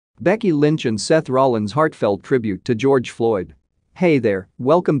Becky Lynch and Seth Rollins heartfelt tribute to George Floyd. Hey there,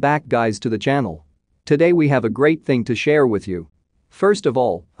 welcome back guys to the channel. Today we have a great thing to share with you. First of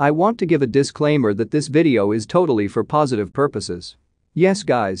all, I want to give a disclaimer that this video is totally for positive purposes. Yes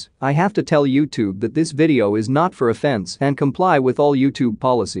guys, I have to tell YouTube that this video is not for offense and comply with all YouTube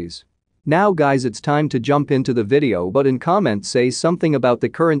policies. Now guys, it's time to jump into the video, but in comments say something about the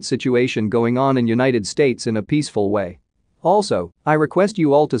current situation going on in United States in a peaceful way. Also, I request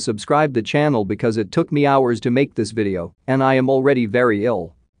you all to subscribe the channel because it took me hours to make this video and I am already very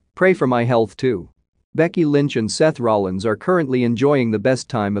ill. Pray for my health too. Becky Lynch and Seth Rollins are currently enjoying the best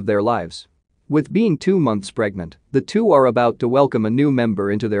time of their lives. With being 2 months pregnant, the two are about to welcome a new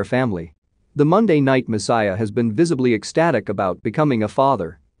member into their family. The Monday Night Messiah has been visibly ecstatic about becoming a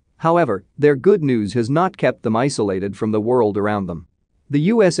father. However, their good news has not kept them isolated from the world around them. The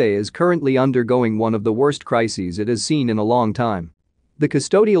USA is currently undergoing one of the worst crises it has seen in a long time. The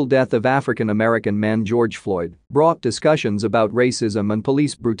custodial death of African-American man George Floyd brought discussions about racism and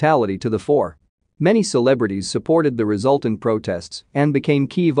police brutality to the fore. Many celebrities supported the resultant protests and became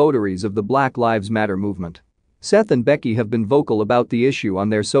key votaries of the Black Lives Matter movement. Seth and Becky have been vocal about the issue on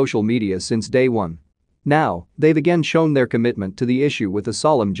their social media since day one. Now, they've again shown their commitment to the issue with a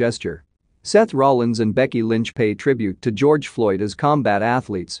solemn gesture. Seth Rollins and Becky Lynch pay tribute to George Floyd as combat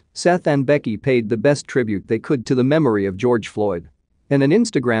athletes. Seth and Becky paid the best tribute they could to the memory of George Floyd. In an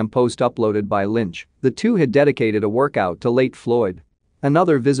Instagram post uploaded by Lynch, the two had dedicated a workout to late Floyd.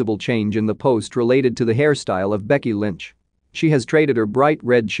 Another visible change in the post related to the hairstyle of Becky Lynch. She has traded her bright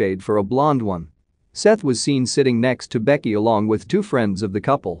red shade for a blonde one. Seth was seen sitting next to Becky along with two friends of the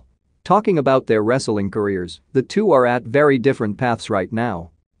couple. Talking about their wrestling careers, the two are at very different paths right now.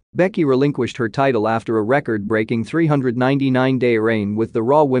 Becky relinquished her title after a record-breaking 399-day reign with the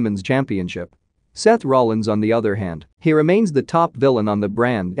Raw Women's Championship. Seth Rollins, on the other hand, he remains the top villain on the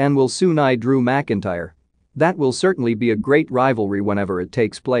brand and will soon eye Drew McIntyre. That will certainly be a great rivalry whenever it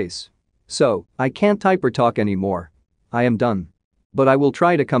takes place. So, I can't type or talk anymore. I am done. But I will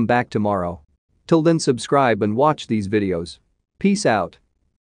try to come back tomorrow. Till then, subscribe and watch these videos. Peace out.